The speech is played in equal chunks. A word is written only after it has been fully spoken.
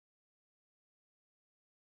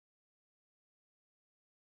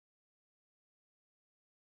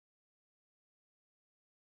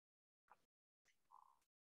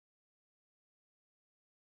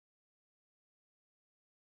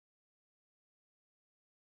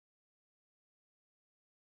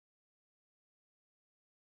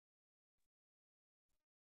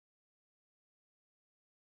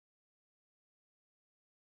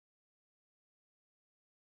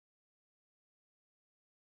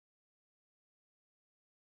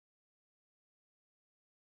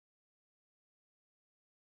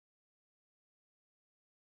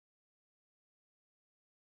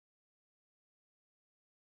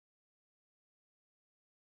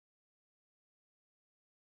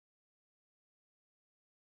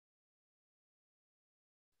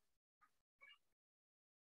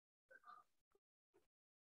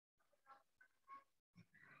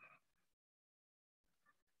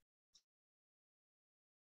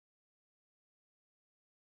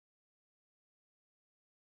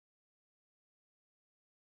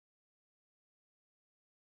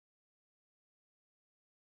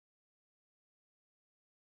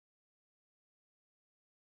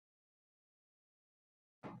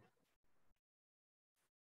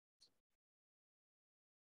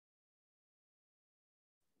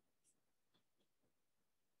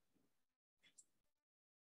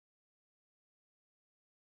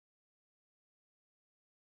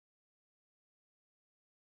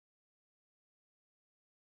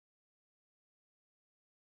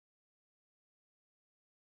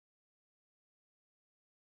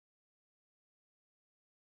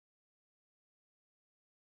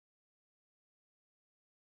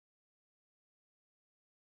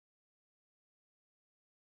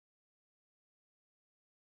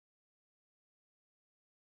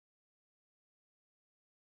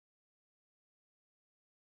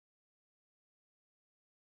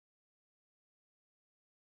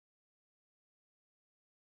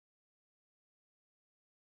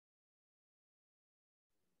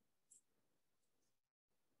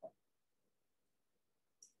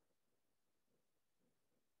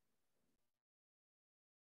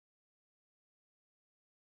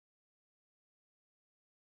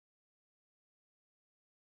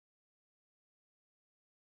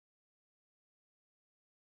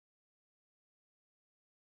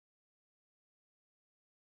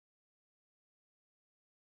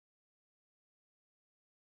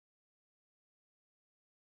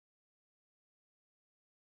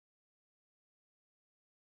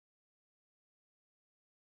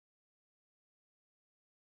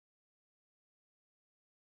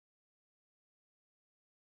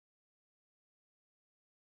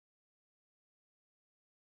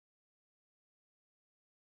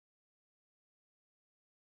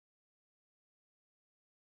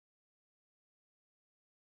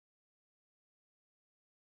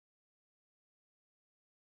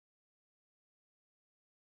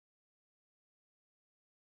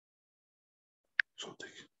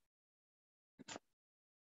صوتك.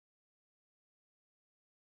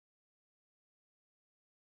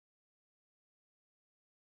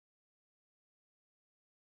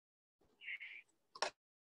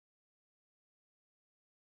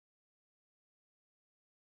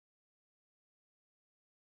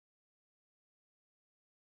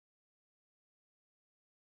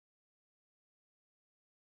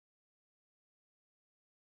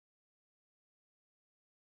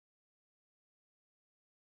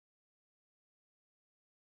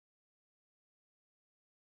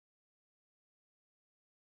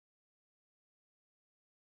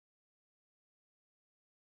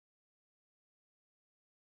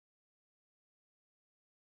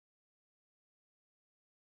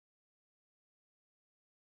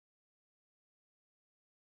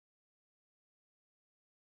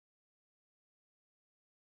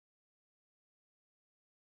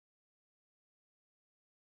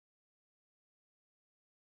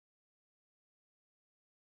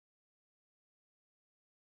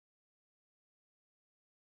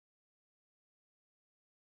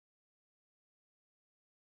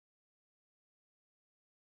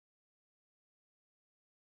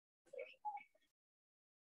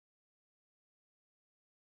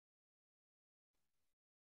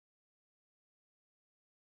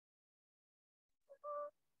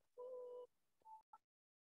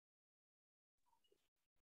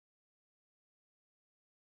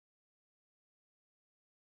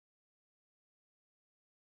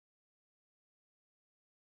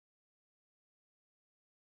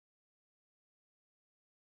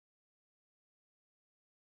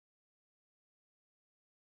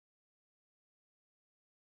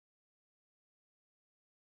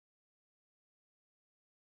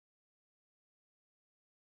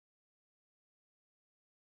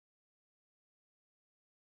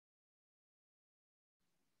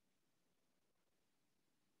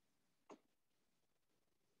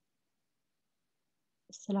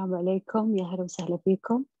 السلام عليكم، يا هلا وسهلا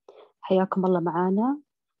فيكم. حياكم الله معنا.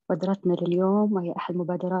 مبادرتنا لليوم وهي أحد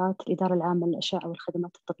مبادرات الإدارة العامة للأشعة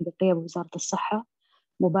والخدمات التطبيقية بوزارة الصحة.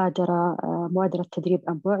 مبادرة تدريب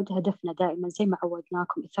عن بعد. هدفنا دائما زي ما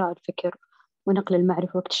عودناكم إثراء الفكر ونقل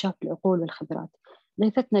المعرفة واكتشاف العقول والخبرات.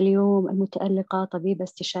 ضيفتنا اليوم المتألقة طبيبة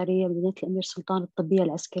استشارية بمدينة الأمير سلطان الطبية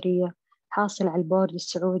العسكرية، حاصلة على البورد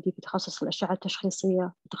السعودي في تخصص الأشعة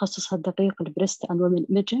التشخيصية وتخصصها الدقيق البريست أند وومن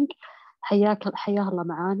إيميجينج. حياها الله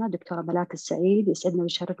معانا دكتورة ملاك السعيد. يسعدنا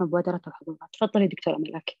ويشرفنا بمبادرة وحضورها. تفضلي دكتورة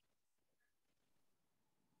ملاك.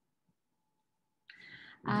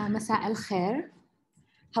 مساء الخير.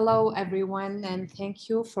 Hello everyone, and thank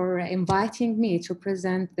you for inviting me to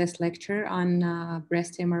present this lecture on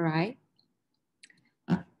breast MRI.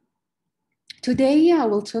 Today I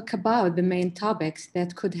will talk about the main topics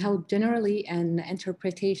that could help generally in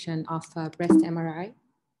interpretation of breast MRI.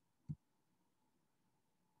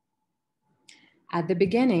 At the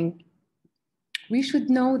beginning, we should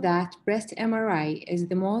know that breast MRI is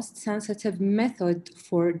the most sensitive method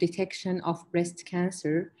for detection of breast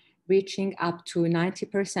cancer, reaching up to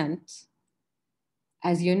 90%.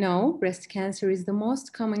 As you know, breast cancer is the most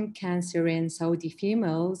common cancer in Saudi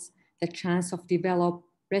females. The chance of develop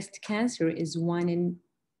breast cancer is 1 in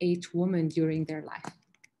 8 women during their life.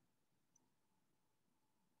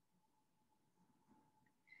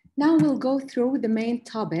 Now we'll go through the main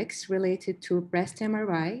topics related to breast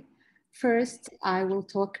MRI. First, I will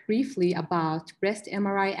talk briefly about breast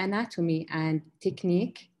MRI anatomy and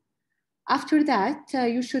technique. After that,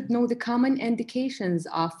 you should know the common indications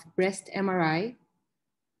of breast MRI.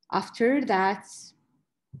 After that,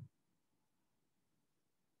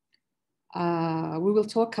 we will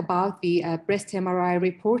talk about the breast MRI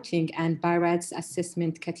reporting and BI-RADS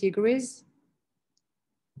assessment categories.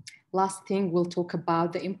 Last thing, we'll talk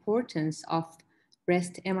about the importance of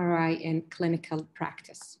breast MRI in clinical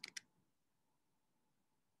practice.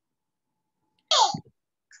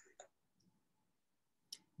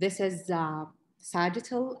 This is a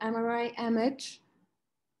sagittal MRI image.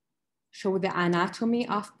 Show the anatomy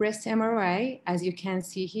of breast MRI. As you can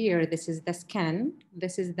see here, this is the skin.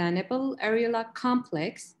 This is the nipple areola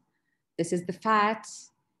complex. This is the fat,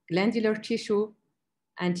 glandular tissue.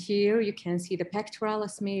 And here you can see the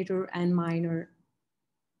pectoralis major and minor,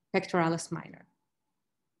 pectoralis minor.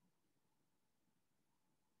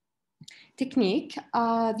 Technique,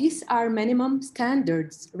 these are minimum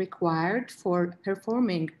standards required for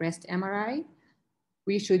performing breast MRI.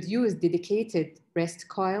 We should use dedicated breast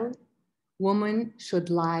coil. Women should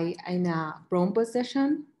lie in a prone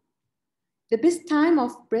position. The best time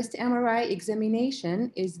of breast MRI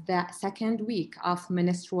examination is the 2nd week of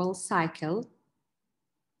menstrual cycle.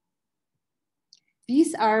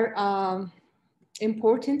 These are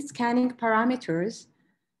important scanning parameters.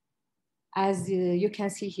 As you can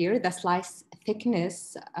see here, the slice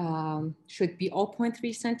thickness should be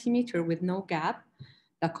 0.3 centimeter with no gap.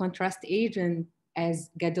 The contrast agent is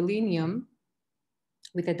gadolinium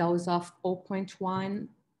with a dose of 0.1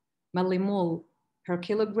 millimole per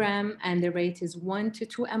kilogram, and the rate is 1 to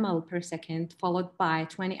 2 ml per second, followed by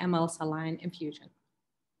 20 ml saline infusion.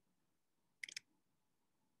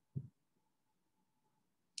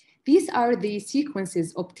 These are the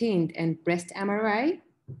sequences obtained in breast MRI.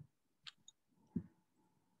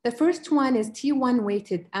 The first one is T1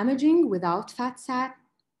 weighted imaging without FAT-SAT,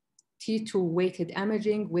 T2 weighted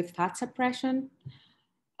imaging with fat suppression.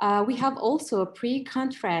 We have also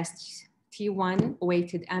pre-contrast T1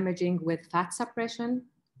 weighted imaging with fat suppression.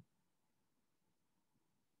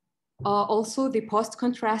 Also the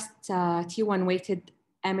post-contrast T1 weighted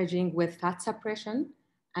imaging with fat suppression.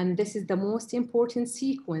 And this is the most important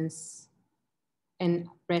sequence in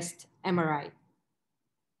breast MRI.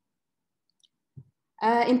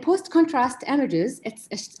 In post-contrast images,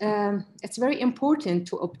 it's very important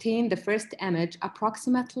to obtain the first image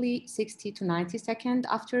approximately 60 to 90 seconds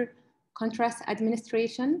after contrast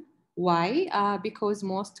administration. Why? Because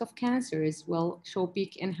most of cancers will show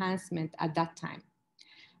peak enhancement at that time.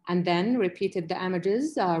 And then repeated the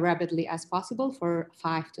images rapidly as possible for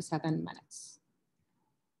 5 to 7 minutes.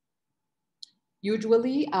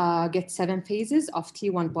 Usually get 7 phases of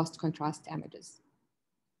T1 post-contrast images.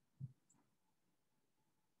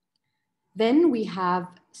 Then we have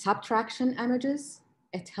subtraction images.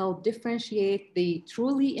 It helps differentiate the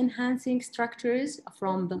truly enhancing structures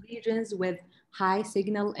from the lesions with high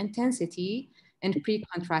signal intensity and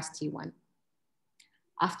pre-contrast T1.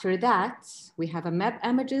 After that, we have a MEP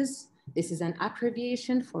images. This is an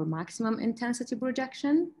abbreviation for maximum intensity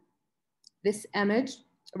projection. This image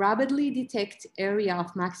rapidly detects area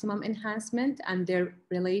of maximum enhancement and their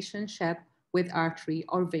relationship with artery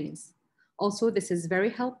or veins. Also, this is very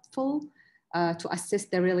helpful to assess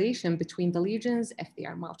the relation between the lesions if they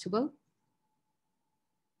are multiple.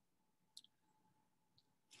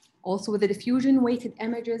 Also, the diffusion weighted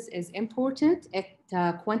images is important. It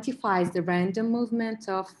quantifies the random movement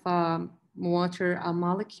of water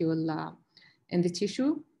molecule in the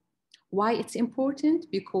tissue. Why it's important?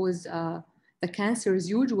 Because the cancers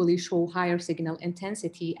usually show higher signal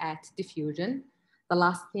intensity at diffusion. The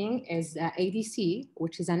last thing is ADC,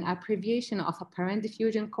 which is an abbreviation of apparent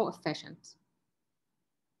diffusion coefficient.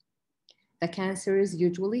 The cancers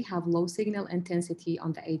usually have low signal intensity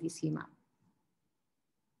on the ADC map.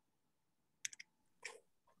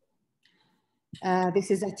 This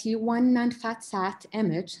is a T1 non-FAT-SAT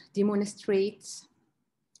image, demonstrates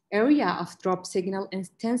area of drop signal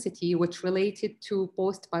intensity which related to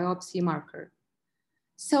post-biopsy marker.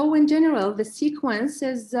 So in general, the sequence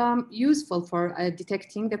is useful for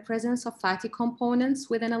detecting the presence of fatty components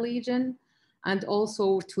within a lesion and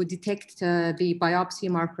also to detect the biopsy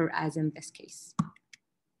marker as in this case.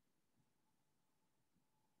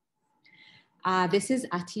 This is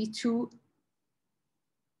a T2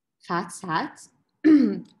 FAT-SAT.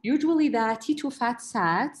 Usually the T2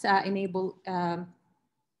 FAT-SATs enable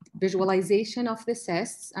visualization of the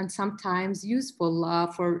cysts and sometimes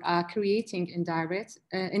useful for creating indirect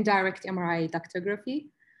MRI ductography,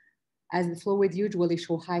 as the fluid usually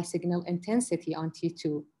show high signal intensity on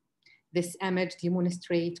T2. This image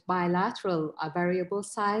demonstrates bilateral variable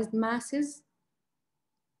sized masses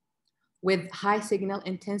with high signal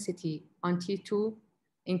intensity on T2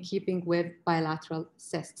 in keeping with bilateral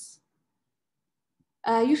cysts.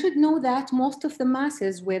 You should know that most of the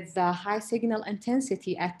masses with high signal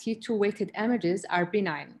intensity at T2 weighted images are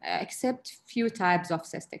benign, except few types of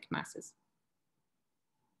cystic masses.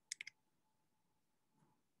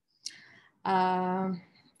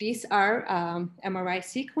 These are MRI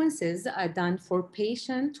sequences done for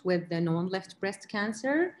patients with the non-left breast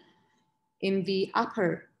cancer. In the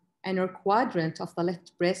upper inner quadrant of the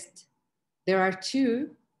left breast, there are 2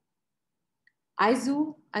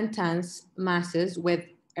 iso-intense masses with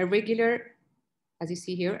irregular, as you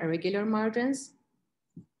see here, irregular margins,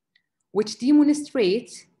 which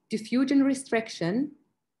demonstrate diffusion restriction.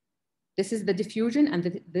 This is the diffusion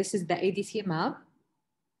and this is the ADC map.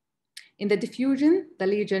 In the diffusion, the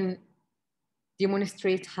lesion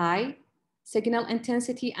demonstrates high signal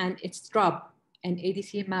intensity and its drop in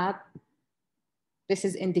ADC map. This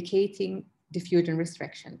is indicating diffusion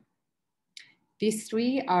restriction. These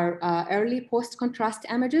 3 are early post-contrast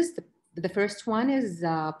images. The first one is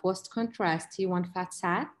post-contrast T1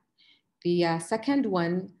 FAT-SAT. The second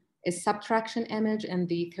one is subtraction image, and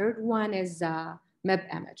the third one is MEP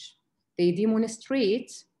image. They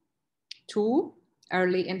demonstrate 2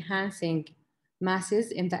 early enhancing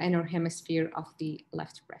masses in the inner hemisphere of the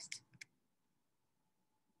left breast.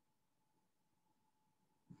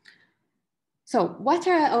 So what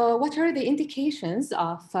are the indications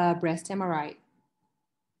of breast MRI?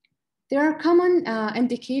 There are common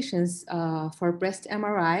indications for breast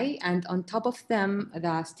MRI, and on top of them,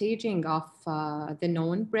 the staging of the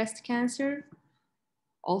known breast cancer,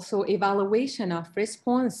 also evaluation of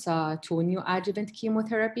response to neoadjuvant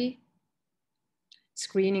chemotherapy,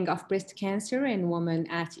 screening of breast cancer in women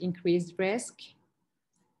at increased risk,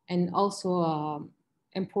 and also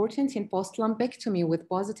important in post-lumpectomy with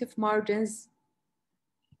positive margins.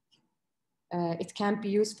 It can be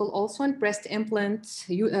useful also in breast implants,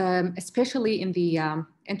 especially in the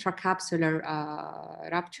intracapsular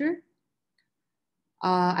rupture.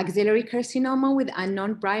 Axillary carcinoma with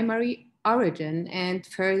unknown primary origin, and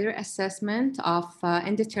further assessment of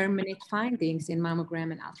indeterminate findings in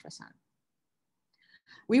mammogram and ultrasound.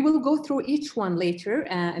 We will go through each one later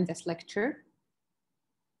in this lecture.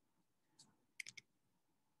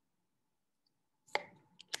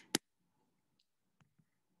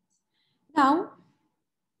 Now,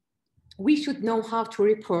 we should know how to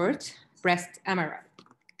report breast MRI.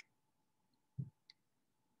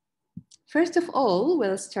 First of all,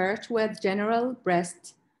 we'll start with general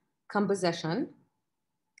breast composition.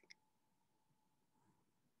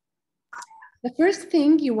 The first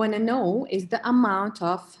thing you want to know is the amount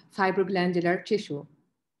of fibroglandular tissue.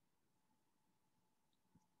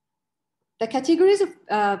 The categories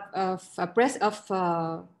of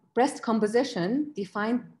breast composition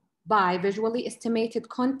defined by visually estimated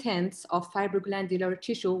contents of fibroglandular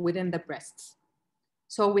tissue within the breasts.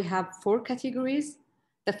 So we have 4 categories.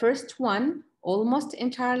 The first one, almost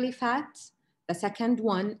entirely fat. The second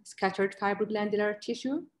one, scattered fibroglandular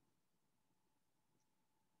tissue.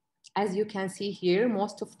 As you can see here,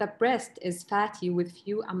 most of the breast is fatty with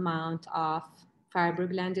few amount of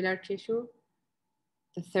fibroglandular tissue.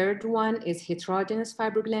 The third one is heterogeneous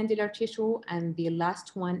fibroglandular tissue, and the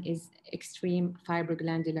last one is extreme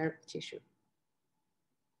fibroglandular tissue.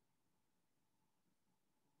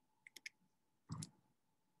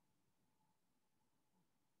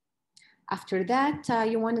 After that,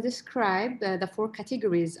 you want to describe the 4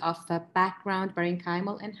 categories of background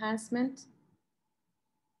parenchymal enhancement.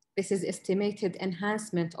 This is estimated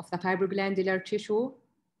enhancement of the fibroglandular tissue.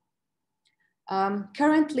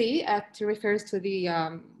 Currently, it refers to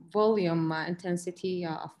the volume intensity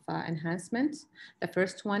of enhancement. The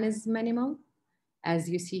first one is minimal. As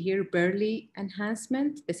you see here, barely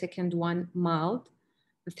enhancement. The second one, mild.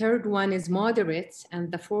 The third one is moderate. And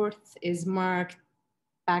the fourth is marked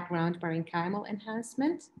background parenchymal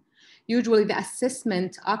enhancement. Usually the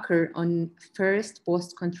assessment occur on first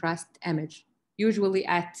post-contrast image, usually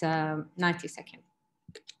at 90 seconds.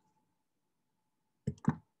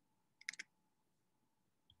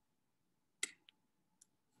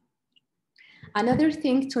 Another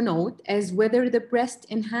thing to note is whether the breast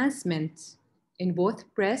enhancement in both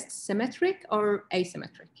breasts symmetric or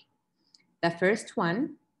asymmetric. The first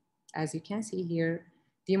one, as you can see here,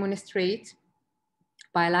 demonstrate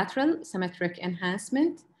bilateral symmetric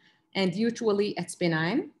enhancement, and usually it's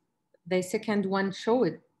benign. The second one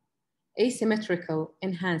showed asymmetrical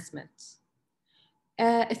enhancement.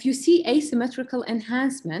 If you see asymmetrical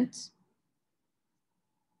enhancement,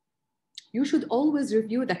 you should always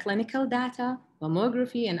review the clinical data,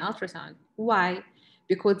 mammography, and ultrasound. Why?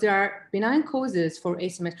 Because there are benign causes for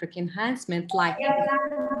asymmetric enhancement, like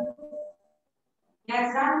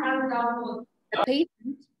the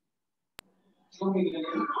patient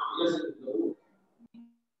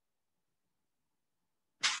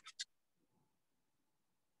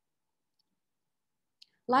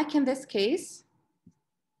like in this case,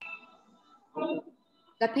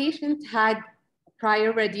 the patient had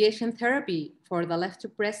prior radiation therapy for the left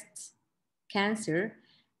breast cancer.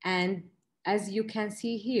 And as you can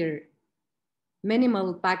see here,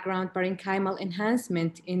 minimal background parenchymal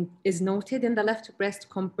enhancement is noted in the left breast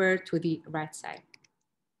compared to the right side.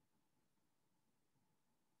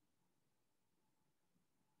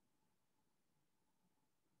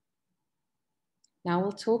 Now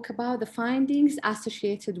we'll talk about the findings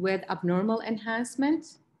associated with abnormal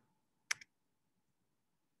enhancement.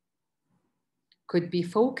 Could be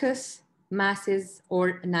focus, masses,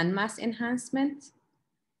 or non-mass enhancement.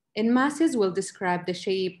 In masses, we'll describe the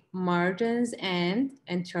shape, margins, and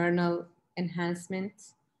internal enhancement.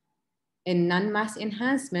 In non-mass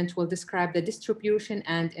enhancement, we'll describe the distribution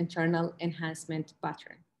and internal enhancement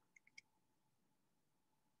pattern.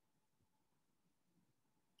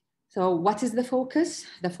 So what is the focus?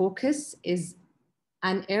 The focus is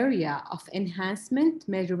an area of enhancement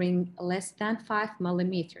measuring less than 5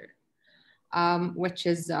 millimeters. which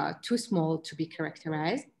is too small to be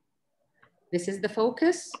characterized. This is the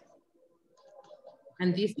focus.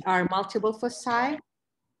 And these are multiple foci.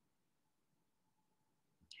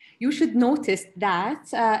 You should notice that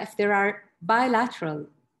if there are bilateral,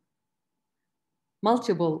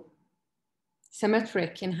 multiple,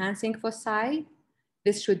 symmetric enhancing foci,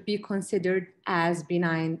 this should be considered as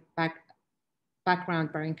benign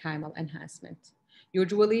background parenchymal enhancement.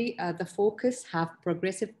 Usually, the focus have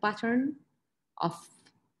progressive pattern of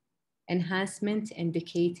enhancement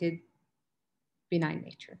indicated benign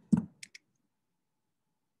nature.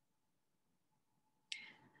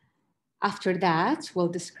 After that, we'll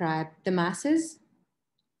describe the masses.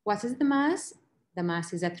 What is the mass? The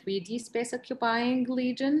mass is a 3D space occupying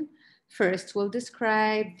lesion. First, we'll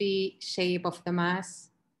describe the shape of the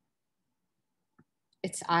mass.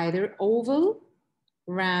 It's either oval,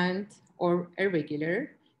 round, or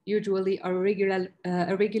irregular. Usually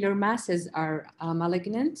irregular masses are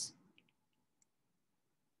malignant.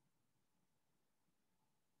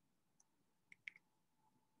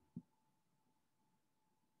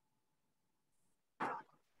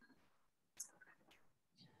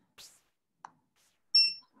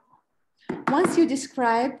 Once you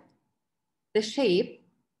describe the shape,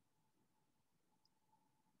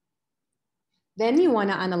 then you want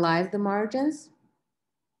to analyze the margins.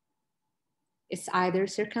 It's either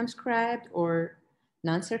circumscribed or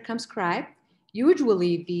non-circumscribed.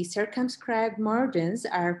 Usually the circumscribed margins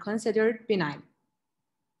are considered benign.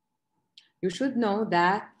 You should know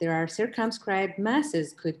that there are circumscribed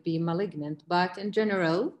masses could be malignant, but in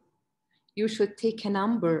general, you should take a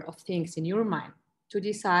number of things in your mind to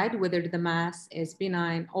decide whether the mass is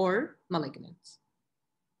benign or malignant.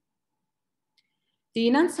 The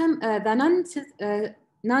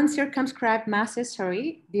non-circumscribed masses,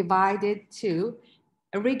 divided to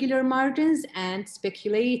irregular margins and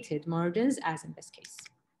speculated margins, as in this case.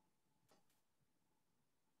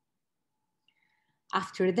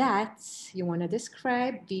 After that, you want to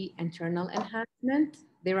describe the internal enhancement.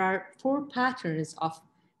 There are 4 patterns of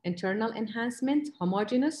internal enhancement: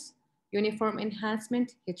 homogeneous, uniform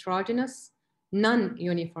enhancement, heterogeneous,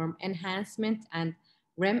 non-uniform enhancement, and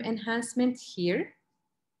REM enhancement here.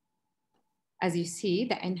 As you see,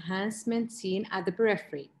 the enhancement seen at the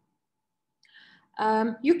periphery.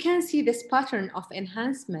 You can see this pattern of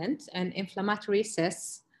enhancement and inflammatory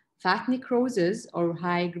cysts, fat necrosis, or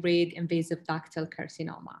high-grade invasive ductal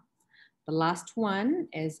carcinoma. The last one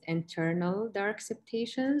is internal dark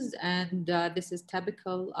septations, and this is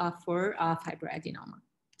typical for fibroadenoma.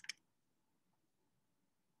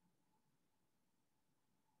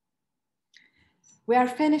 We are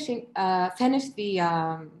finished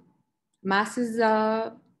the masses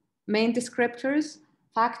main descriptors,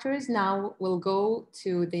 factors. Now we'll go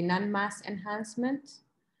to the non-mass enhancement.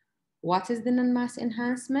 What is the non-mass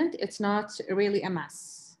enhancement? It's not really a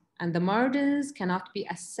mass, and the margins cannot be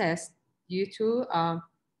assessed due to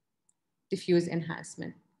diffuse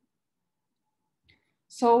enhancement.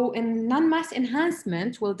 So in non-mass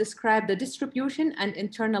enhancement, we'll describe the distribution and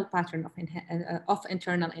internal pattern of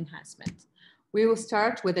internal enhancement. We will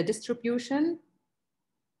start with the distribution.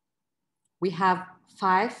 We have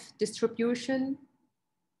 5 distribution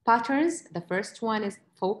patterns. The first one is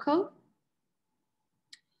focal.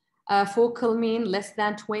 Focal mean less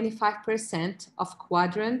than 25% of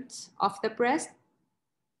quadrant of the breast.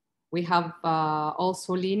 We have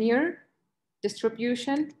also linear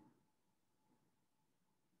distribution,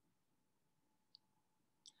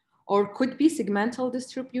 or could be segmental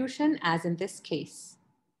distribution, as in this case.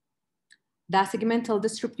 The segmental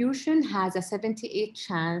distribution has a 78%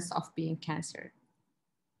 chance of being cancer.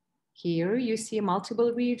 Here you see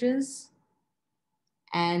multiple regions,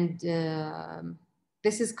 and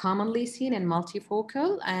this is commonly seen in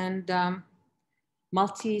multifocal and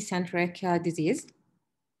multicentric disease.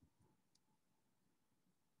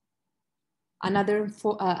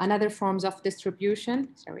 Another forms of distribution,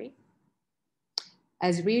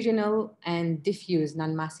 as regional and diffuse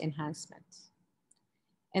non-mass enhancement.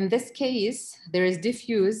 In this case, there is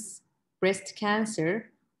diffuse breast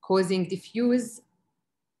cancer causing diffuse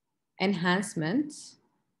enhancement.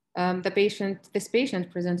 This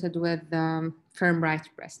patient presented with firm right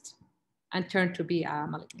breast and turned to be a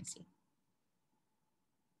malignancy.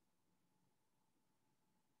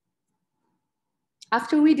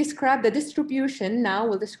 After we describe the distribution, now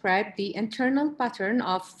we'll describe the internal pattern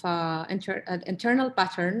of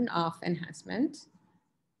enhancement.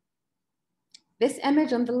 This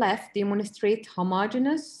image on the left demonstrates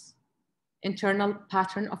homogeneous internal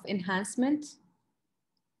pattern of enhancement.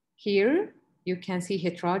 Here, you can see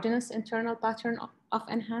heterogeneous internal pattern of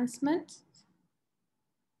enhancement.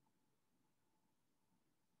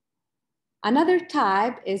 Another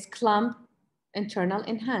type is clump internal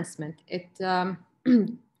enhancement. It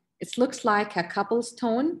looks like a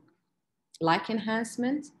cobblestone-like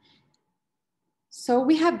enhancement. So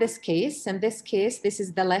we have this case. In this case, this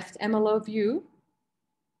is the left MLO view.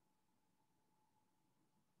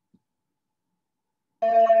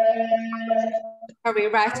 Sorry,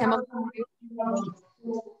 right MLO view.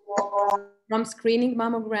 From screening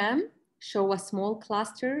mammogram, show a small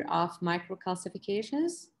cluster of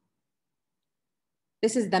microcalcifications.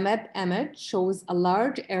 This is the MEB image, shows a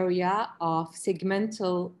large area of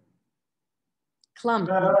segmental clump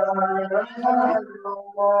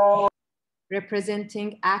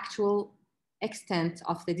representing actual extent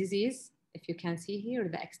of the disease. If you can see here,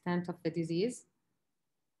 the extent of the disease.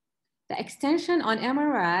 The extension on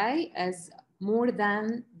MRI is more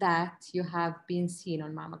than that you have been seen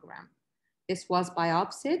on mammogram. This was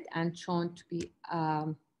biopsied and shown to be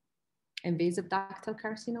invasive ductal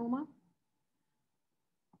carcinoma.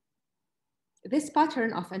 This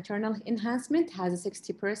pattern of internal enhancement has a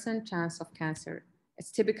 60% chance of cancer.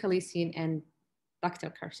 It's typically seen in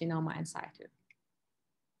ductal carcinoma in situ.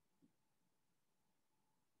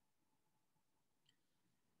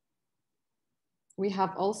 We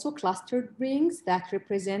have also clustered rings that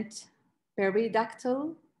represent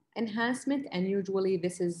periductal enhancement, and usually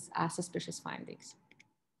this is suspicious findings.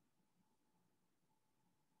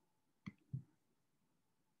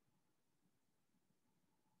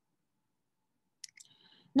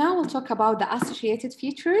 Now we'll talk about the associated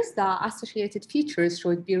features. The associated features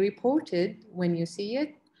should be reported when you see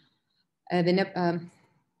it.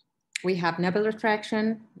 We have nipple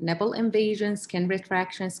retraction, nipple invasion, skin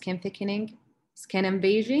retraction, skin thickening, skin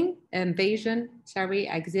invasion,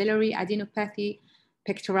 axillary adenopathy,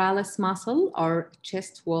 pectoralis muscle, or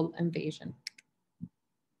chest wall invasion.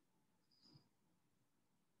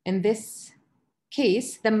 In this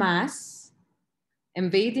case, the mass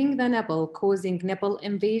invading the nipple, causing nipple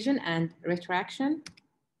invasion and retraction.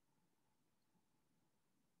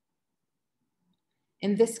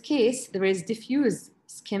 In this case, there is diffuse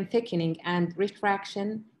skin thickening and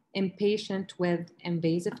retraction in patient with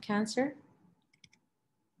invasive cancer.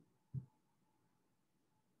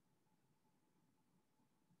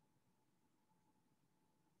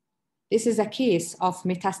 This is a case of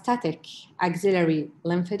metastatic axillary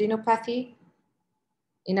lymphadenopathy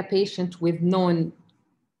in a patient with known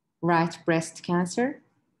right breast cancer.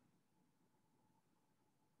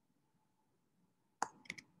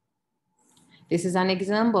 This is an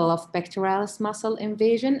example of pectoralis muscle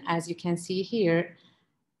invasion. As you can see here,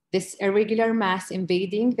 this irregular mass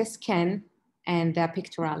invading the skin and the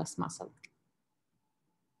pectoralis muscle.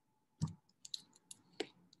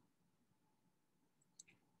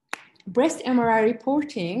 Breast MRI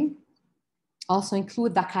reporting also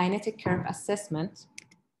include the kinetic curve assessment.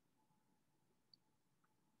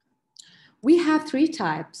 We have three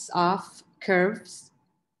types of curves.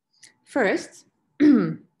 First,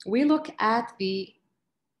 we look at the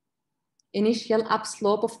initial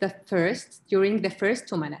upslope of the first during the first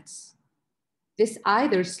 2 minutes. This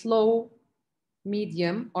either slow,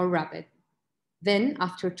 medium, or rapid. Then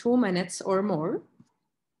after 2 minutes or more,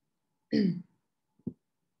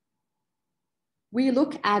 we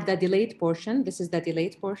look at the delayed portion. This is the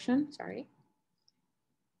delayed portion, sorry.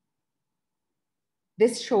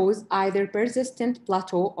 This shows either persistent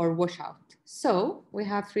plateau or washout. So we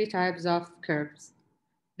have three types of curves.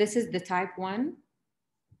 This is the type 1,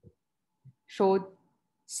 showed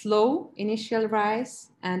slow initial rise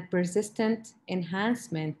and persistent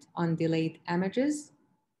enhancement on delayed images.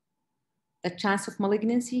 The chance of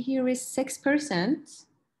malignancy here is 6%,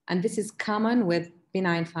 and this is common with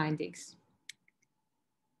benign findings.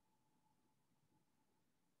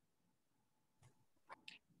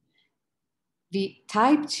 The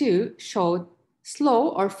type 2 showed slow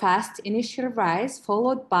or fast initial rise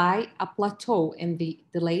followed by a plateau in the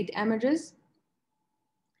delayed images.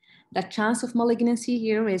 The chance of malignancy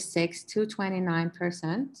here is 6 to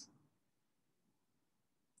 29%.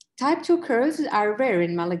 Type 2 curves are rare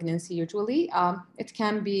in malignancy usually. It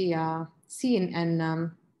can be seen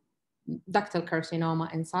in ductal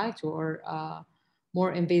carcinoma in situ or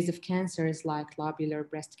more invasive cancers like lobular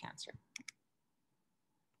breast cancer.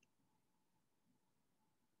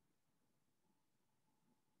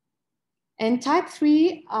 In type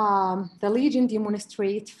 3, the lesion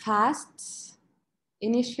demonstrates fast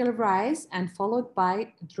initial rise and followed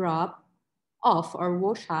by drop off or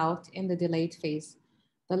washout in the delayed phase.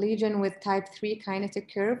 The lesion with type 3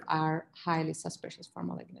 kinetic curve are highly suspicious for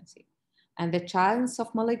malignancy. And the chance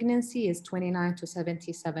of malignancy is 29 to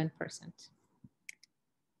 77%.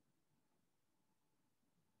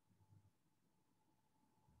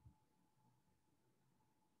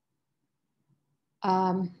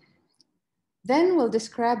 Then we'll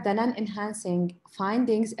describe the non-enhancing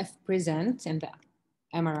findings if present in the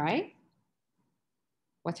MRI.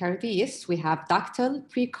 What are these? We have ductal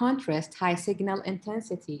pre-contrast high signal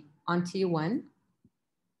intensity on T1.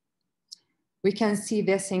 We can see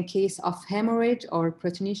this in case of hemorrhage or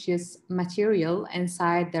proteinaceous material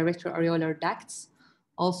inside the retroareolar ducts.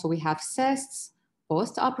 Also, we have cysts,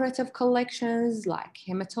 post-operative collections like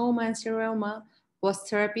hematoma and seroma,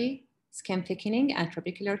 post-therapy, skin thickening and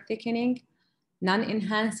trabecular thickening,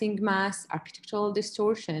 non-enhancing mass, architectural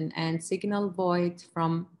distortion, and signal void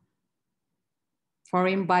from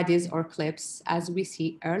foreign bodies or clips, as we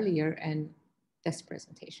see earlier in this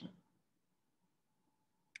presentation.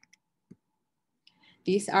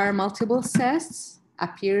 These are multiple cysts,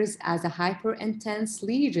 appears as a hyperintense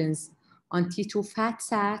lesions on T2 fat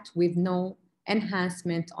sat with no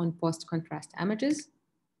enhancement on post-contrast images.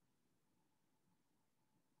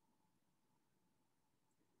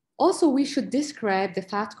 Also, we should describe the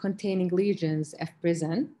fat-containing lesions if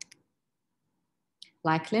present,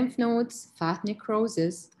 like lymph nodes, fat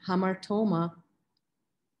necrosis, hamartoma,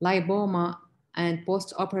 lipoma, and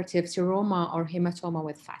post-operative seroma or hematoma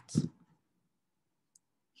with fat.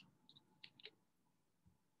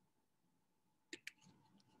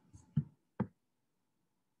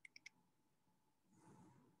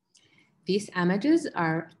 These images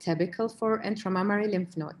are typical for intramammary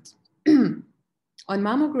lymph node. On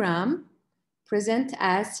mammogram, present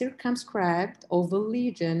as circumscribed oval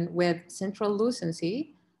lesion with central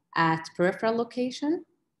lucency at peripheral location.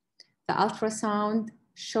 The ultrasound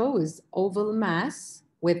shows oval mass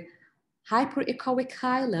with hyperechoic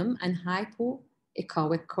hilum and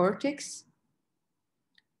hypoechoic cortex.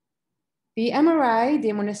 The MRI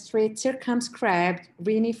demonstrates circumscribed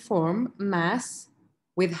reniform mass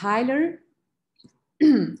with hilar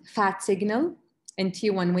fat signal in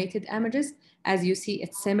T1 weighted images. As you see,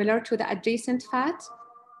 it's similar to the adjacent fat,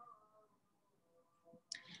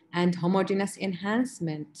 and homogeneous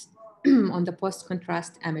enhancement on the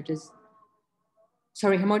post-contrast images.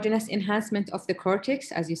 Sorry, homogeneous enhancement of the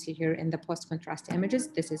cortex, as you see here in the post-contrast images.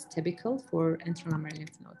 This is typical for intramammary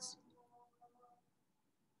lymph nodes.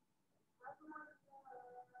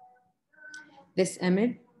 This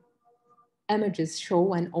images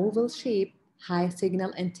show an oval shape, high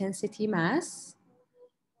signal intensity mass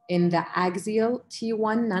in the axial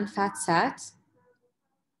T1 non-fat sat.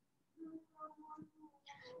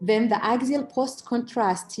 Then the axial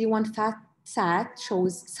post-contrast T1 fat sat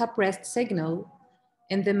shows suppressed signal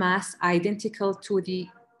in the mass identical to the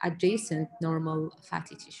adjacent normal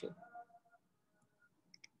fatty tissue.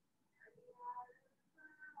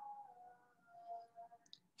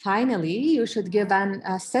 Finally, you should give an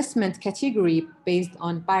assessment category based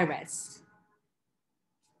on BI-RADS.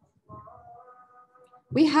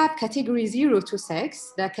 We have category 0 to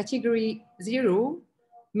 6. The category 0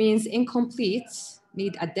 means incomplete,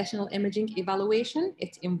 need additional imaging evaluation.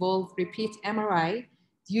 It involves repeat MRI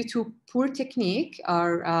due to poor technique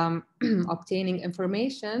or obtaining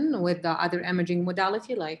information with the other imaging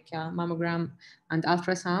modality like mammogram and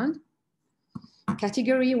ultrasound.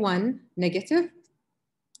 Category 1, negative,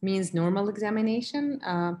 means normal examination.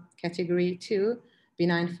 Category 2,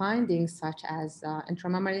 benign findings such as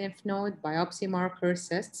intramammary lymph node, biopsy marker,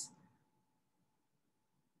 cysts,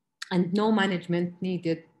 and no management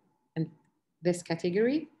needed in this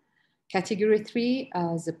category. Category 3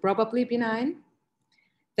 is probably benign.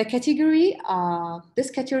 The category, this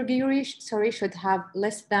category, should have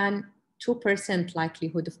less than 2%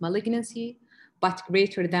 likelihood of malignancy, but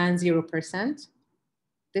greater than 0%.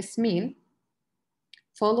 This means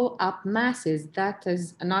follow-up masses that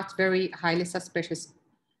is not very highly suspicious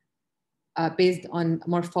based on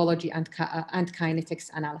morphology and kinetics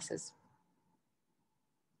analysis.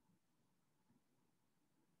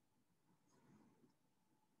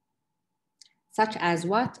 Such as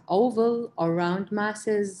what? Oval or round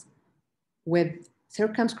masses with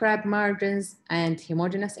circumscribed margins and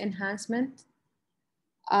homogeneous enhancement.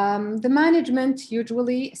 The management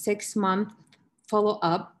usually 6-month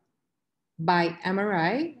follow-up by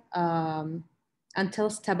MRI until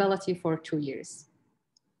stability for 2 years.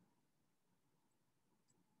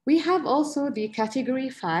 We have also the category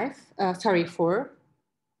 4.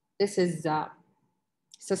 This is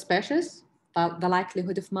suspicious. The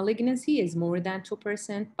likelihood of malignancy is more than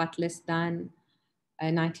 2%, but less than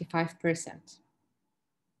 95%.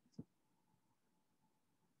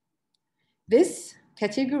 This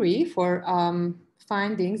category for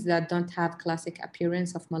findings that don't have classic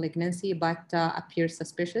appearance of malignancy, but appear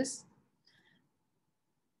suspicious.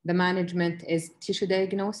 The management is tissue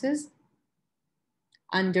diagnosis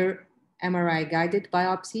under MRI guided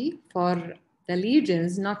biopsy for the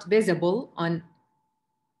lesions not visible on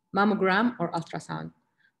mammogram or ultrasound.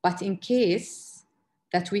 But in case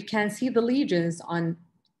that we can see the lesions on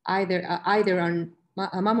either on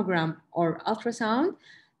a mammogram or ultrasound,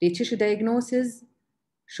 the tissue diagnosis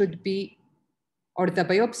should be, or the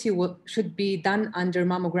biopsy should be done under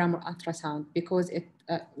mammogram or ultrasound, because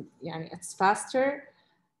it's faster,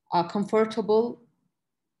 comfortable,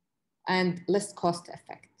 and less cost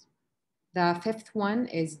effective. The fifth one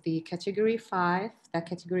is the category 5. The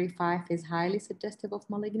category 5 is highly suggestive of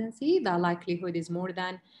malignancy. The likelihood is more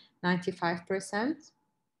than 95%.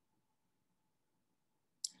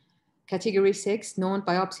 Category 6,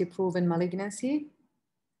 non-biopsy proven malignancy.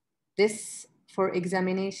 This for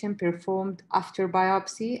examination performed after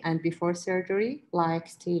biopsy and before surgery, like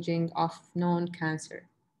staging of known cancer.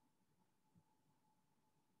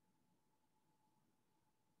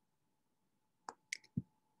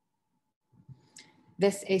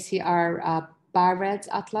 This ACR Barrett's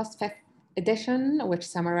Atlas 5th edition, which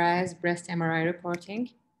summarized breast MRI reporting.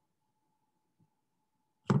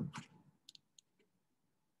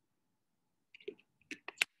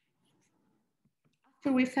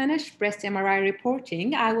 After we finish breast MRI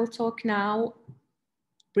reporting, I will talk now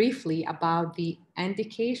briefly about the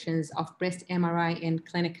indications of breast MRI in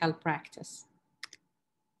clinical practice.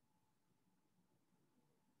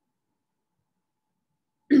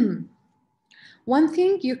 One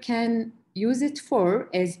thing you can use it for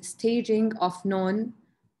is staging of known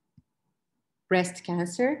breast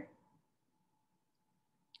cancer.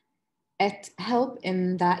 It helps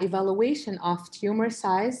in the evaluation of tumor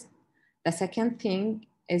size. The second thing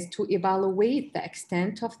is to evaluate the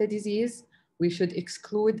extent of the disease. We should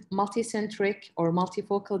exclude multicentric or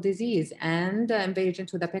multifocal disease and invasion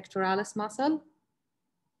to the pectoralis muscle.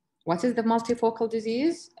 What is the multifocal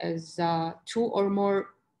disease? Is 2 or more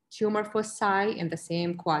tumor foci in the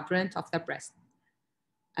same quadrant of the breast.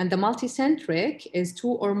 And the multicentric is 2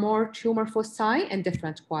 or more tumor foci in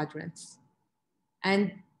different quadrants.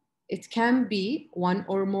 And it can be 1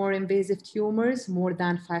 or more invasive tumors more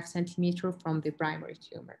than 5 centimeters from the primary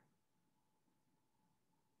tumor.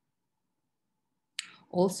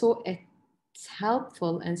 Also, it's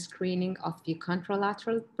helpful in screening of the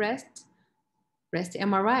contralateral breast. Breast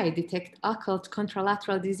MRI detect occult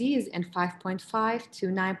contralateral disease in 5.5 to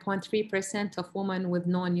 9.3% of women with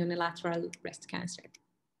non-unilateral breast cancer.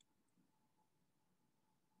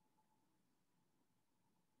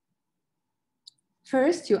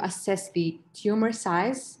 First, you assess the tumor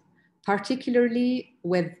size, particularly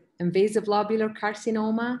with invasive lobular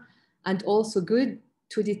carcinoma, and also good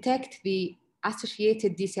to detect the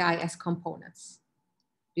associated DCIS components,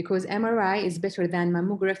 because MRI is better than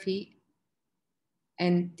mammography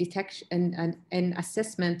and detection and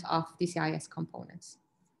assessment of DCIS components.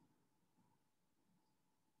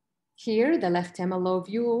 Here, the left MLO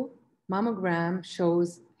view mammogram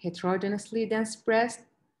shows heterogeneously dense breast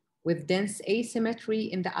with dense asymmetry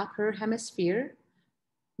in the upper hemisphere.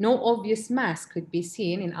 No obvious mass could be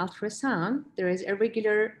seen in ultrasound. There is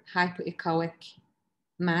irregular hypoechoic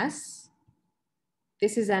mass.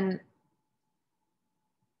 This is an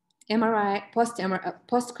MRI,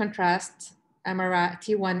 post-contrast MRI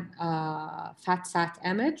T1 FAT-SAT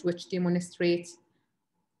image, which demonstrates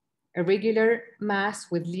irregular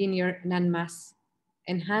mass with linear non-mass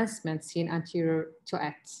enhancement seen anterior to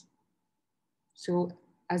it. So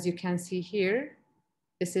as you can see here,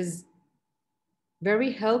 this is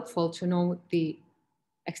very helpful to know the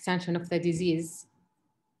extension of the disease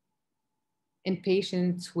in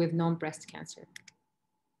patients with non-breast cancer.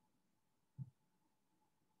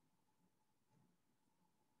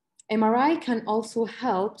 MRI can also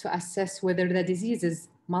help to assess whether the disease is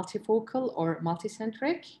multifocal or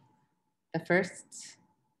multicentric. The first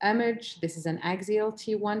image, this is an axial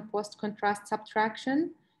T1 post-contrast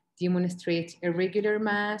subtraction, demonstrates irregular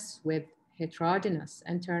mass with heterogeneous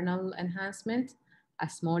internal enhancement, a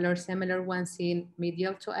smaller similar one seen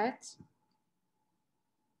medial to it,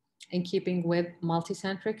 in keeping with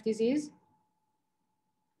multicentric disease.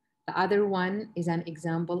 The other one is an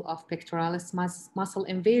example of pectoralis muscle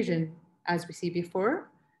invasion, as we see before.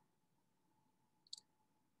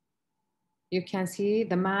 You can see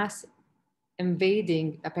the mass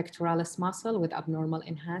invading the pectoralis muscle with abnormal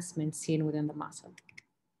enhancement seen within the muscle.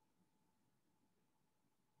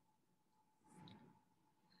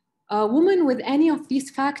 Women with any of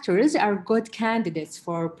these factors are good candidates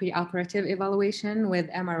for preoperative evaluation with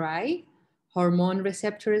MRI. Hormone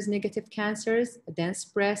receptors, negative cancers, dense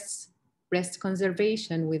breasts, breast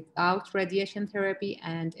conservation without radiation therapy,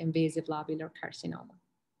 and invasive lobular carcinoma.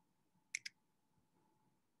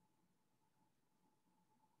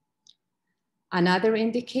 Another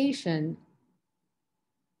indication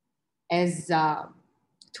is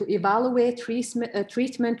to evaluate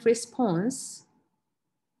treatment response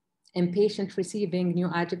in patients receiving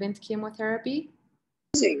neoadjuvant chemotherapy.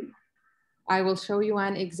 I will show you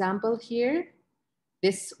an example here.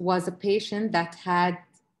 This was a patient that had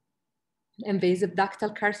invasive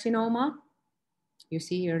ductal carcinoma. You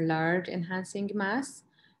see your large enhancing mass.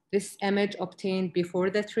 This image obtained before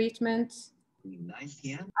the treatment. Nice,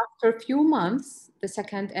 yeah. After a few months, the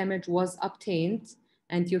second image was obtained,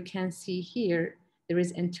 and you can see here, there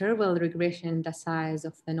is interval regression in the size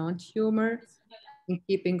of the non-tumor in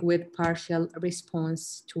keeping with partial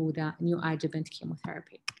response to the neoadjuvant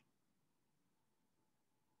chemotherapy.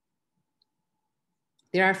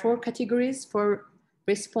 There are 4 categories for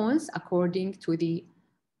response according to the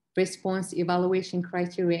response evaluation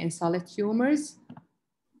criteria in solid tumors: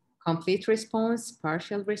 complete response,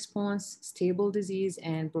 partial response, stable disease,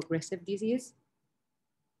 and progressive disease.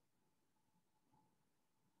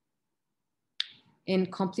 In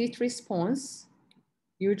complete response,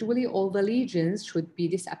 usually all the lesions should be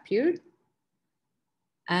disappeared,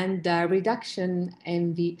 and reduction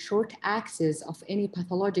in the short axis of any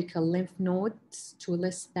pathological lymph nodes to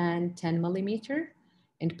less than 10 millimeter.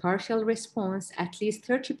 In partial response, at least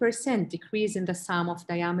 30% decrease in the sum of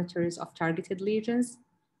diameters of targeted lesions.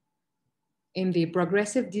 In the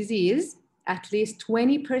progressive disease, at least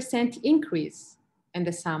 20% increase in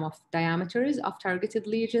the sum of diameters of targeted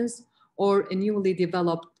lesions or newly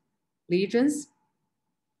developed lesions.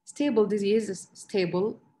 Stable disease is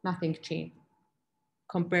stable, nothing changed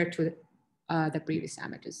compared to the previous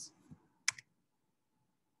images.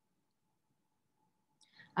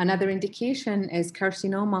 Another indication is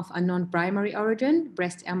carcinoma of unknown primary origin,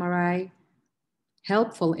 breast MRI,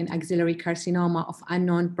 helpful in axillary carcinoma of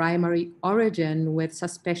unknown primary origin with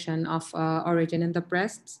suspicion of origin in the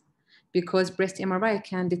breast, because breast MRI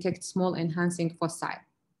can detect small enhancing foci.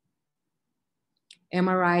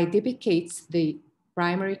 MRI depicates the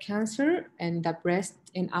primary cancer in the breast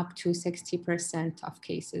in up to 60% of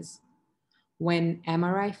cases. When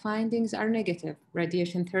MRI findings are negative,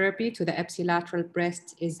 radiation therapy to the ipsilateral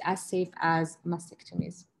breast is as safe as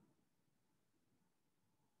mastectomies.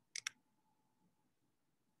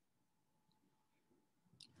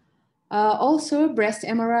 Also, breast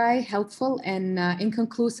MRI helpful in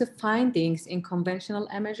inconclusive findings in conventional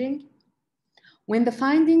imaging. When the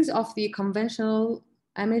findings of the conventional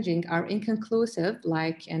imaging are inconclusive,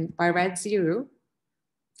 like in BI-RADS 0,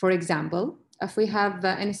 for example, if we have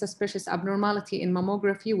any suspicious abnormality in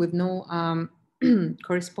mammography with no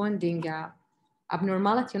corresponding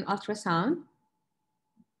abnormality on ultrasound,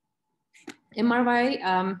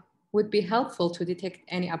 MRI would be helpful to detect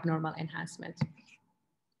any abnormal enhancement.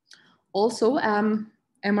 Also,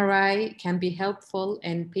 MRI can be helpful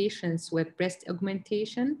in patients with breast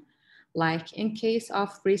augmentation, like in case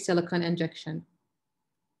of free silicone injection.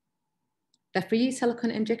 The free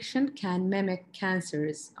silicone injection can mimic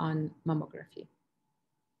cancers on mammography.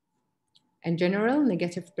 In general,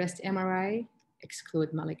 negative breast MRI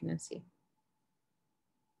exclude malignancy.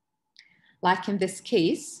 Like in this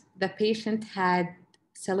case, the patient had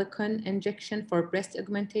silicone injection for breast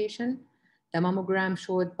augmentation. The mammogram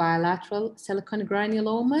showed bilateral silicone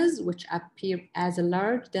granulomas, which appear as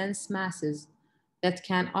large, dense masses that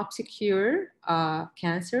can obscure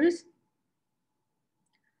cancers.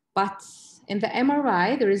 But in the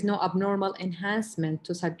MRI, there is no abnormal enhancement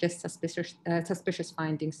to suggest suspicious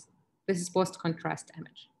findings. This is post-contrast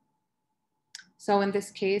image. So in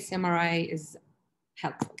this case, MRI is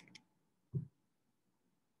helpful.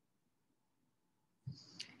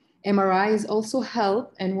 MRIs also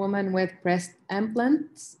help in women with breast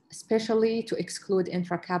implants, especially to exclude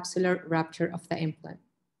intracapsular rupture of the implant.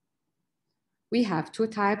 We have 2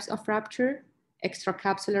 types of rupture: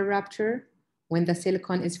 extracapsular rupture, when the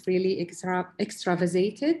silicone is freely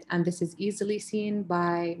extravasated, and this is easily seen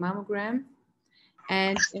by mammogram,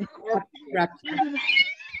 and intracapsular rupture.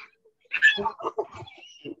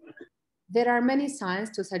 There are many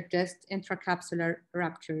signs to suggest intracapsular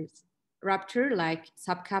ruptures. Rupture like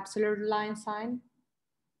subcapsular line sign,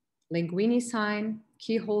 Linguini sign,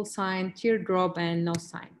 keyhole sign, teardrop, and no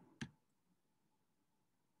sign.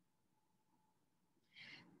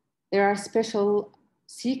 There are special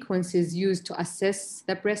sequences used to assess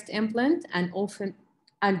the breast implant, and often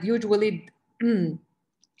and usually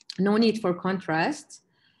no need for contrast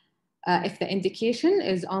if the indication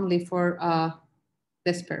is only for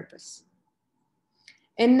this purpose.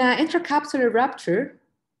 In intracapsular rupture,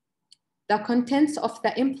 the contents of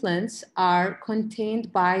the implants are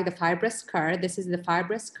contained by the fibrous scar. This is the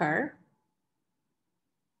fibrous scar,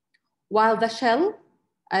 while the shell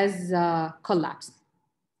is collapsed.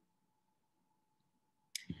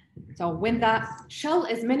 So when the shell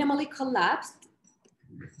is minimally collapsed,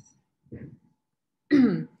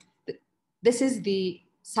 this is the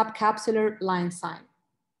subcapsular line sign.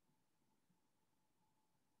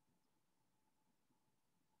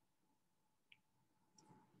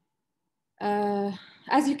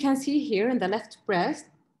 As you can see here in the left breast,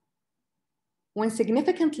 when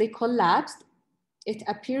significantly collapsed, it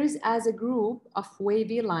appears as a group of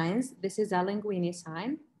wavy lines. This is a Linguini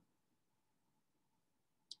sign.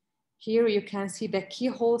 Here you can see the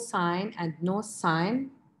keyhole sign and nose sign.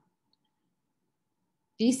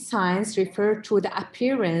 These signs refer to the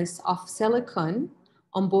appearance of silicon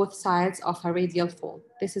on both sides of a radial fold.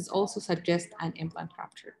 This is also suggests an implant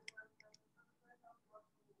rupture.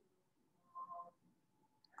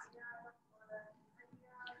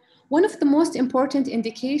 One of the most important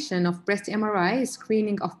indications of breast MRI is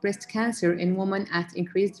screening of breast cancer in women at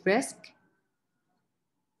increased risk.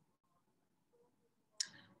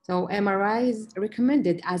 So MRI is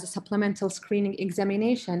recommended as a supplemental screening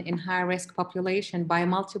examination in high-risk population by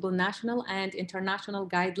multiple national and international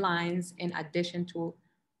guidelines in addition to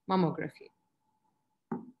mammography.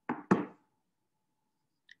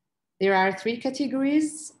 There are 3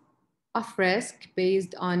 categories of risk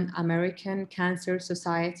based on American Cancer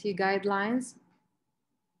Society guidelines: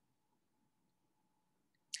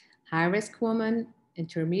 high-risk woman,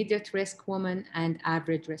 intermediate risk woman, and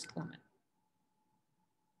average risk woman.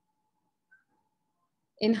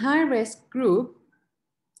 In high-risk group,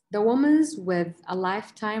 the women with a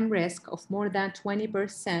lifetime risk of more than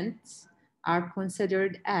 20% are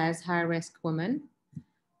considered as high-risk women.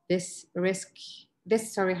 This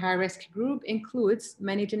high-risk group includes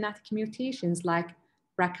many genetic mutations like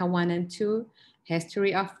BRCA1 and 2,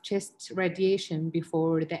 history of chest radiation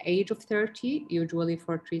before the age of 30, usually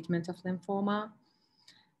for treatment of lymphoma,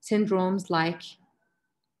 syndromes like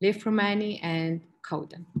Li-Fraumeni and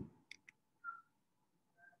Cowden.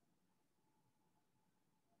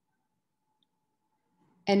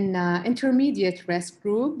 In intermediate risk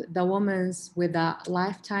group, the women with a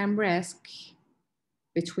lifetime risk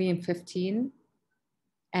between 15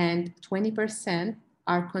 and 20%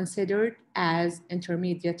 are considered as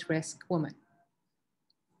intermediate risk women.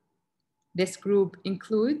 This group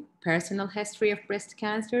include personal history of breast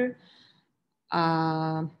cancer,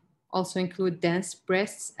 also include dense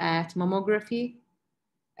breasts at mammography.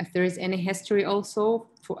 If there is any history also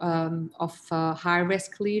of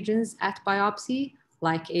high-risk lesions at biopsy,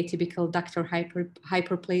 like atypical ductal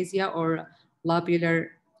hyperplasia or lobular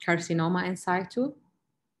carcinoma in situ.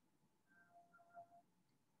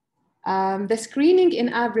 The screening in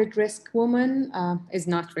average risk women is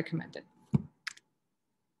not recommended.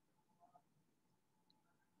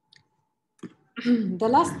 The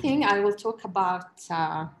last thing I will talk about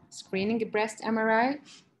screening breast MRI.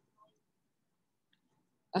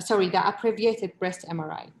 The abbreviated breast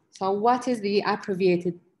MRI. So what is the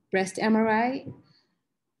abbreviated breast MRI?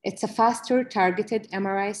 It's a faster targeted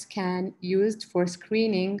MRI scan used for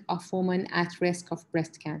screening of women at risk of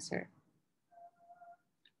breast cancer.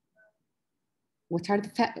 What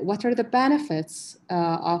are the benefits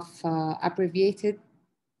of abbreviated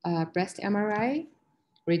breast MRI?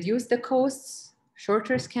 Reduce the costs,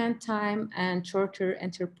 shorter scan time, and shorter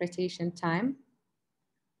interpretation time.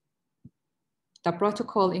 The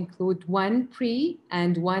protocol includes 1 pre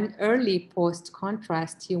and 1 early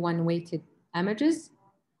post-contrast T1 weighted images,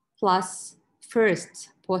 plus first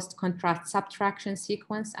post-contrast subtraction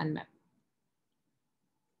sequence and MEP.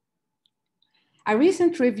 A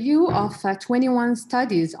recent review of 21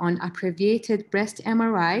 studies on abbreviated breast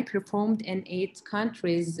MRI performed in 8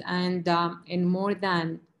 countries and in more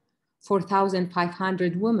than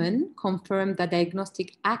 4,500 women confirmed the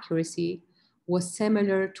diagnostic accuracy was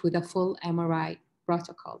similar to the full MRI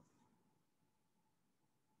protocol.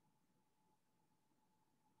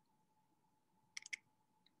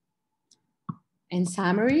 In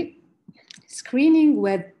summary, screening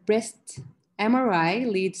with breast MRI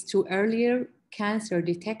leads to earlier cancer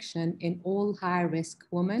detection in all high-risk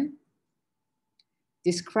women.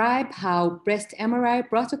 Describe how breast MRI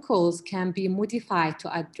protocols can be modified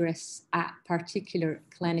to address a particular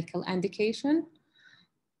clinical indication.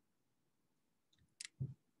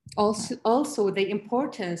 Also the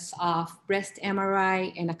importance of breast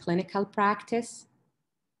MRI in a clinical practice.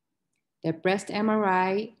 The breast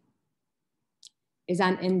MRI is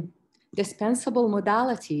an indispensable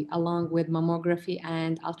modality along with mammography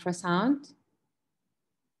and ultrasound.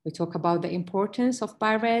 We talk about the importance of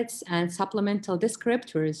PIRADS and supplemental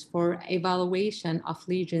descriptors for evaluation of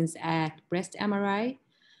lesions at breast MRI,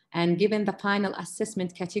 and given the final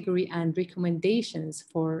assessment category and recommendations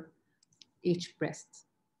for each breast.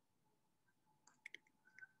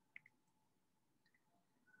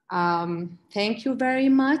 Thank you very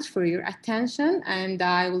much for your attention, and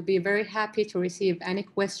I will be very happy to receive any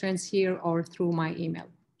questions here or through my email.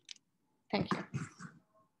 Thank you.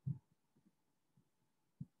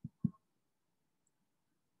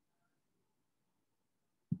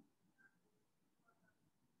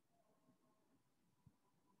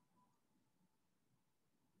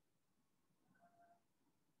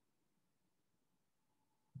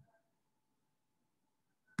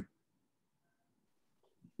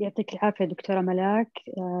 يعطيك العافية دكتورة ملاك.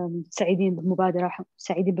 سعيدين بالمبادرة،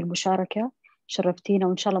 سعيدين بالمشاركة، شرفتينا،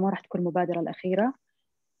 وإن شاء الله ما راح تكون المبادرة الأخيرة.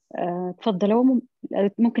 تفضلوا،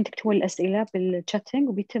 ممكن تكتبون الأسئلة بالشاتنج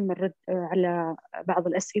وبيتم الرد على بعض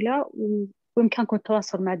الأسئلة، وبإمكانكم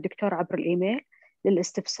التواصل مع الدكتورة عبر الإيميل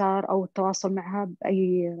للاستفسار أو التواصل معها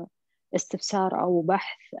بأي استفسار أو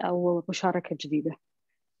بحث أو مشاركة جديدة.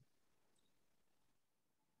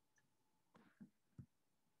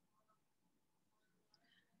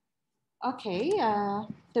 أوكي،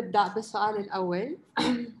 تبدأ بالسؤال الأول.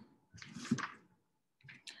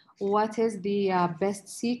 What is the best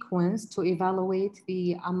sequence to evaluate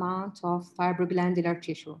the amount of fibroglandular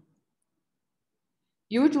tissue?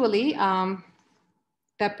 Usually,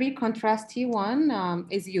 the pre-contrast T1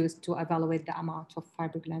 is used to evaluate the amount of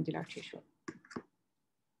fibroglandular tissue.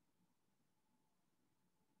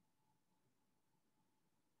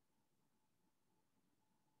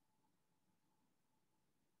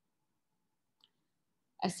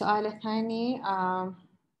 السؤال الثاني,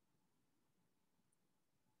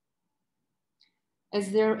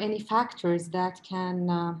 is there any factors that can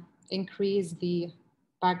increase the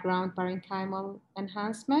background parenchymal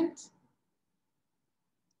enhancement?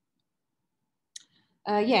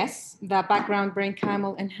 Yes, the background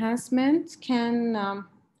parenchymal enhancement can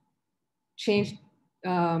change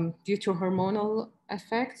due to hormonal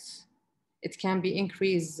effects. It can be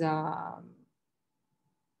increased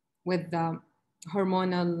with the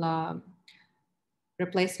hormonal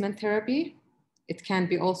replacement therapy. It can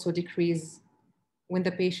be also decreased when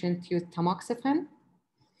the patient used tamoxifen.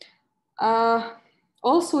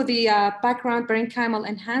 Also, the background parenchymal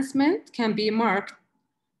enhancement can be marked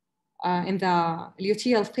in the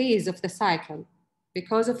luteal phase of the cycle.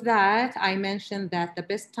 Because of that, I mentioned that the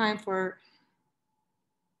best time for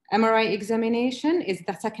MRI examination is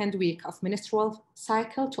the second week of menstrual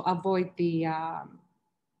cycle to avoid the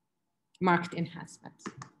marked enhancement.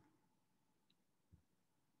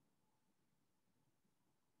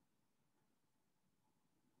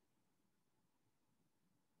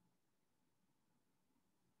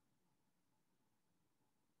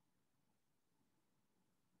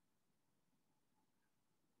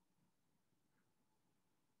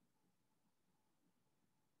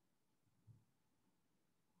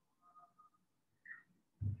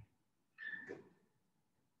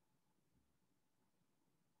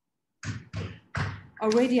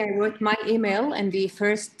 Already, I wrote my email in the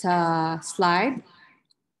first slide.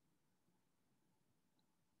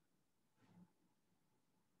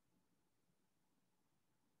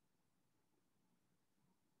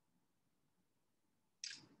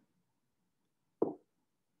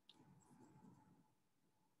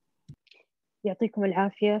 يعطيكم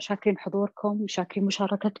العافية، شاكرين حضوركم وشاكرين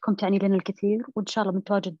مشاركتكم، تعني لنا الكثير، وإن شاء الله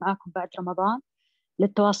بنتواجد معاكم بعد رمضان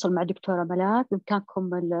للتواصل مع دكتورة ملاك بإمكانكم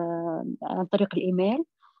عن طريق الإيميل.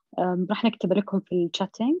 راح نكتب لكم في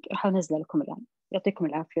الشاتنج، راح أنزل لكم الآن. يعطيكم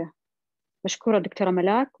العافية. مشكورة دكتورة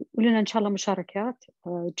ملاك، ولنا إن شاء الله مشاركات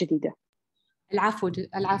جديدة.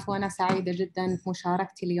 العفو، أنا سعيدة جدا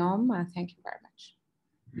بمشاركتي اليوم. Thank you very much.